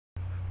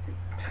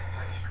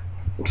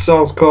The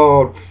song's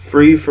called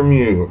Free From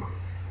You.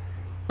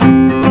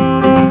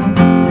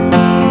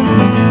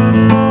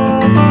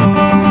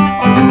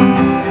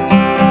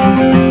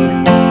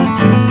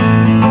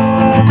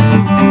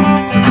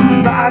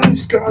 Riding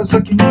scars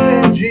like your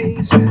new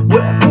jeans.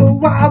 Well, for a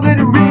while then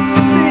it really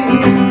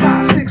means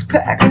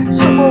 5-6-pack,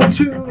 some more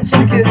tunes to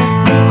get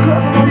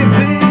crumbling on your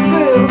big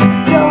bills.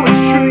 No, it's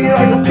true, you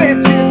like the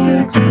fancy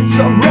things.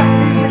 Some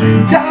rappers,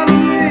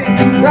 diamond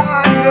rings. I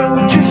know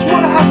just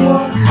what I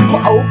want. My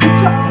old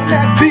guitar and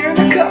that beer in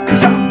the cup,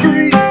 'cause I'm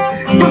free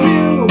from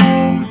you.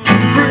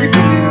 Free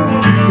from you.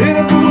 In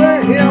every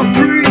way, I'm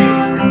free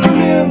from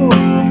you.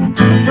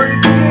 Free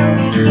from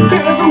you.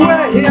 In every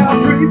way, I'm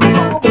free from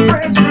all the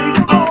friends, free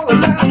from all the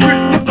lies, free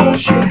from the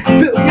bullshit.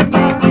 Fill your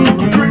mind.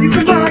 Free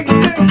from how you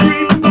think,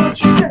 free from what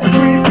you said,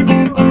 free from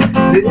you.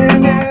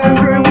 In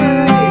every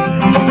way,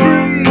 I'm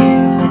free.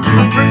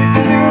 Free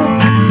from you.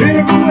 In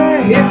every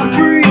way, I'm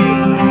free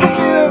from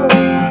you.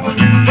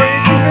 Free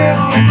from you.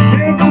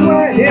 In every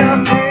way, I'm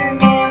free.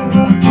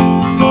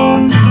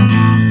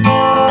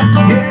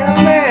 Yeah,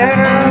 man,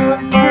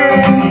 I'm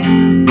free.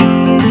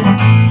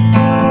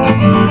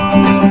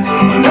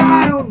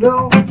 I don't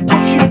know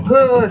what you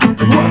heard,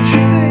 what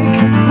you think,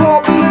 or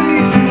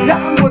believe.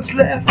 Now what's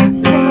left